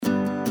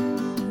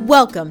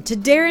Welcome to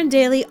Darren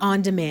Daily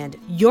On Demand,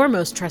 your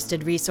most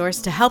trusted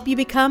resource to help you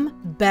become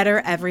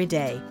better every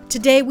day.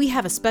 Today we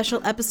have a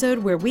special episode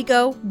where we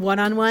go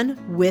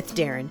one-on-one with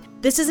Darren.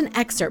 This is an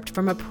excerpt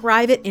from a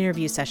private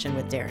interview session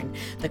with Darren.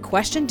 The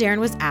question Darren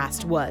was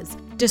asked was,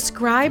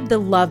 describe the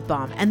love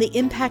bomb and the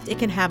impact it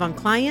can have on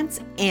clients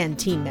and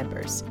team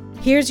members.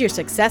 Here's your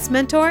success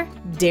mentor,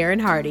 Darren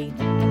Hardy.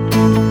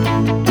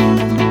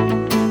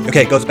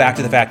 Okay, it goes back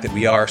to the fact that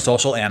we are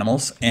social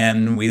animals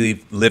and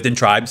we lived in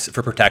tribes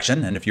for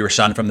protection. And if you were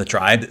shunned from the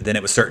tribe, then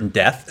it was certain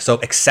death. So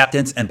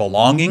acceptance and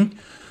belonging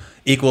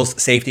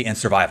equals safety and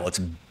survival. It's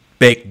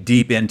baked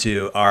deep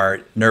into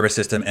our nervous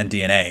system and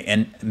DNA.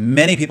 And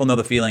many people know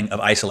the feeling of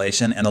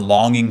isolation and the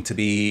longing to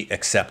be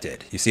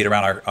accepted. You see it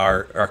around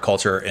our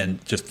culture in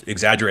just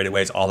exaggerated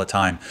ways all the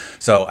time.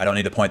 So I don't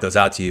need to point those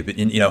out to you. But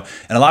and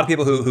a lot of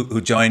people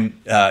who join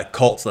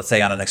cults, let's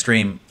say on an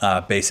extreme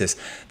basis,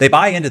 they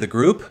buy into the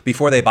group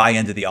before they buy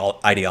into the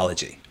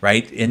ideology,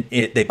 right?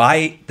 They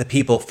buy the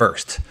people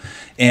first.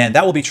 And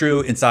that will be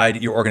true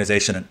inside your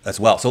organization as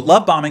well. So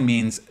love bombing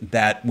means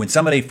that when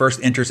somebody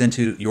first enters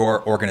into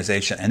your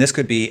organization, and this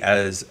could be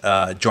as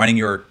joining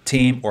your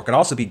team or could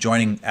also be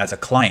joining as a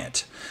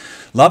client.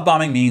 Love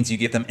bombing means you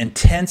give them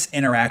intense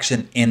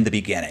interaction in the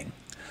beginning.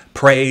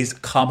 Praise,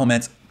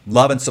 compliments,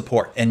 love and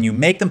support. And you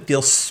make them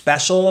feel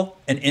special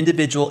and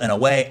individual in a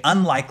way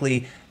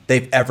unlikely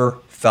they've ever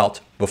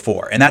felt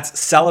before. And that's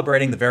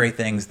celebrating the very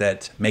things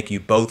that make you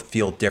both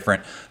feel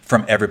different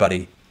from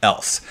everybody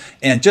else.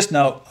 And just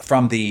know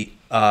from the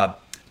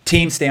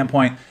team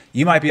standpoint,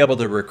 you might be able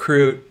to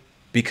recruit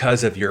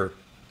because of your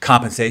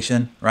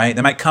compensation, right?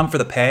 They might come for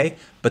the pay,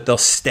 but they'll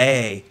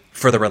stay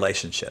for the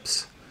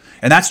relationships.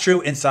 And that's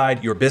true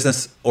inside your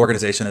business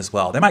organization as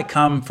well. They might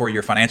come for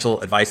your financial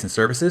advice and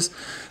services,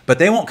 but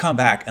they won't come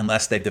back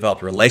unless they've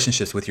developed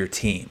relationships with your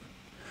team.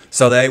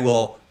 So they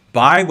will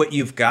buy what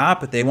you've got,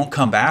 but they won't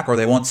come back or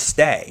they won't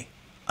stay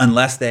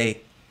unless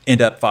they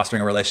end up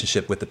fostering a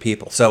relationship with the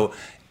people. So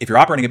if you're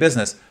operating a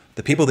business,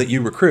 the people that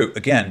you recruit,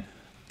 again,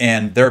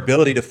 and their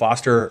ability to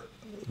foster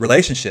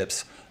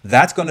relationships,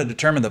 that's going to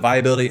determine the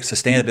viability,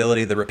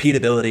 sustainability, the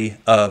repeatability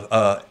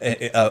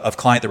of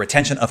client, the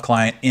retention of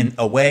client in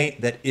a way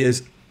that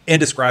is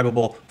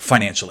indescribable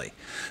financially.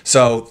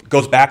 So it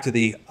goes back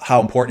to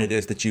how important it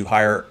is that you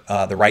hire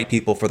the right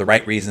people for the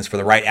right reasons, for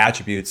the right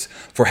attributes,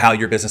 for how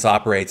your business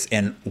operates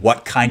and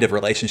what kind of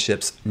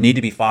relationships need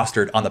to be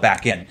fostered on the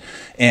back end.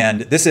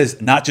 And this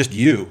is not just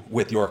you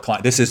with your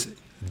client. This is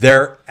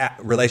their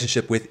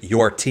relationship with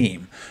your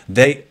team.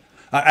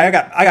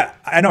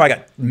 I know I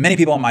got many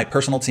people on my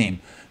personal team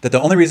that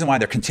the only reason why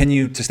they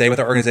continue to stay with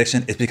our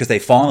organization is because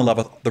they've fallen in love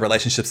with the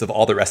relationships of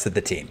all the rest of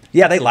the team.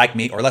 Yeah, they like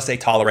me, or let's say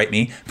tolerate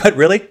me, but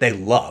really they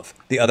love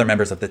the other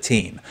members of the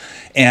team.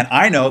 And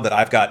I know that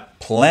I've got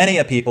plenty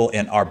of people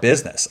in our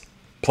business,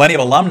 plenty of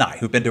alumni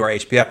who've been to our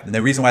HPF, and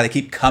the reason why they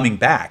keep coming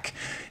back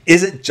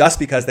isn't just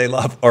because they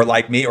love or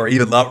like me or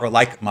even love or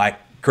like my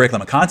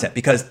curriculum and content,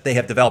 because they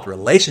have developed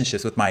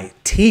relationships with my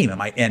team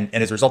and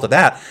as a result of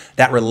that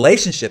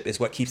relationship is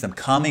what keeps them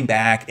coming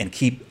back and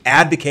keep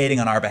advocating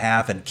on our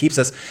behalf and keeps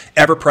us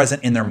ever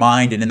present in their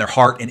mind and in their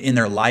heart and in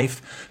their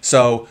life.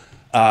 So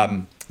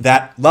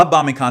that love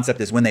bombing concept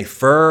is when they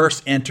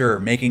first enter,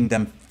 making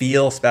them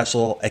feel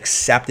special,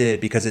 accepted,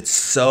 because it's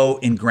so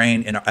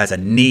ingrained as a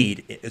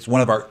need. It's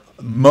one of our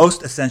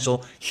most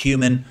essential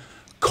human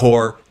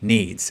core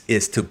needs,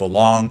 is to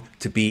belong,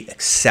 to be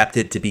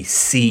accepted, to be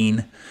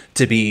seen,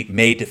 to be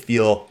made to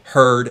feel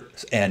heard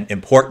and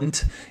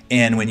important.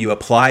 And when you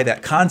apply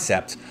that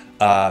concept,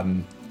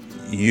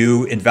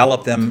 you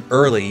envelop them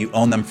early, you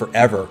own them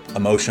forever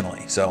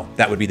emotionally. So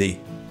that would be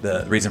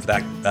the reason for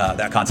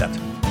that concept.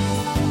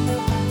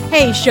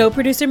 Hey, show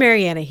producer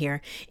Mariana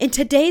here. In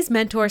today's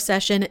mentor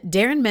session,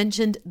 Darren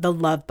mentioned the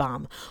love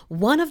bomb,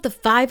 one of the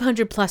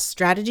 500 plus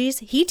strategies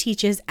he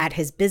teaches at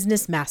his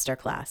business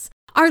masterclass.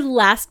 Our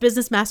last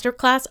business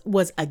masterclass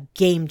was a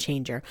game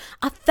changer.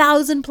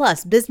 1,000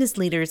 plus business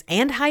leaders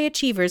and high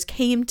achievers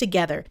came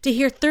together to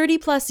hear 30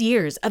 plus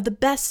years of the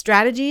best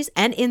strategies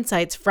and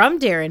insights from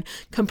Darren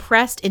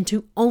compressed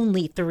into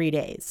only 3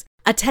 days.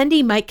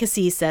 Attendee Mike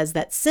Cassis says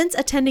that since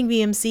attending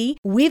BMC,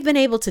 we've been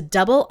able to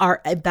double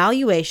our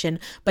evaluation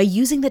by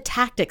using the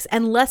tactics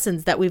and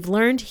lessons that we've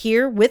learned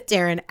here with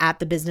Darren at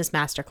the Business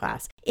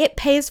Masterclass. It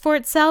pays for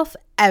itself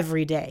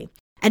every day.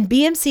 And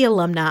BMC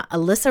alumna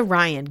Alyssa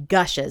Ryan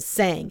gushes,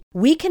 saying,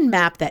 we can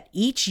map that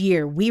each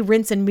year we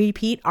rinse and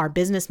repeat our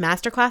Business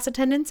Masterclass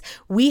attendance,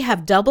 we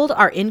have doubled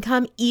our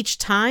income each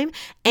time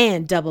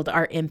and doubled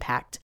our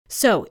impact.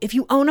 So if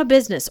you own a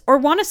business or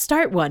want to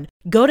start one,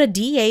 go to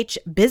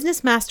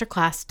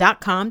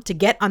dhbusinessmasterclass.com to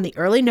get on the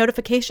early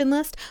notification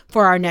list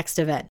for our next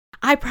event.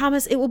 I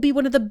promise it will be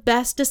one of the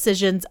best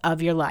decisions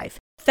of your life.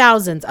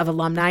 Thousands of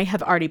alumni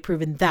have already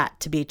proven that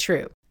to be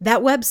true.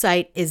 That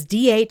website is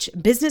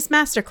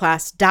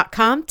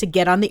dhbusinessmasterclass.com to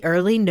get on the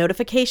early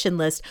notification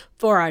list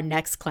for our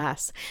next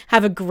class.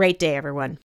 Have a great day, everyone.